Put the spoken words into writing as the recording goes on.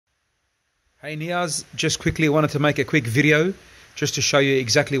Hey Niaz, just quickly wanted to make a quick video just to show you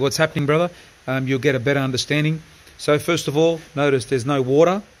exactly what's happening, brother. You'll get a better understanding. So first of all, notice there's no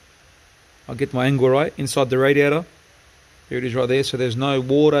water. I'll get my angle right inside the radiator. There it is right there. So there's no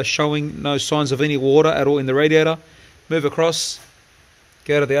water showing, no signs of any water at all in the radiator. Move across,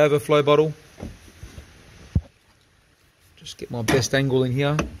 go to the overflow bottle. Just get my best angle in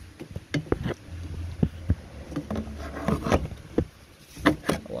here.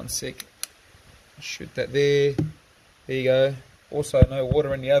 One sec. Shoot that there. There you go. Also no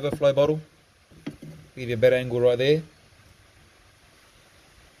water in the overflow bottle. Give you a better angle right there.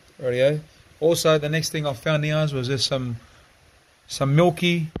 Rightio. Also the next thing I found, Niaz, was there's some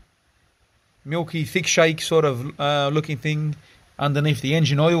milky thick shake sort of looking thing underneath the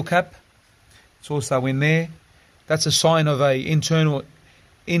engine oil cap. It's also in there. That's a sign of a internal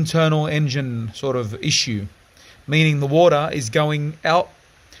engine sort of issue, meaning the water is going out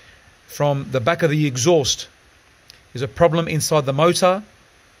from the back of the exhaust. There's a problem inside the motor,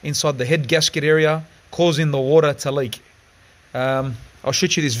 inside the head gasket area, causing the water to leak. I'll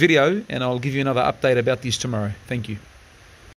shoot you this video and I'll give you another update about this tomorrow. Thank you.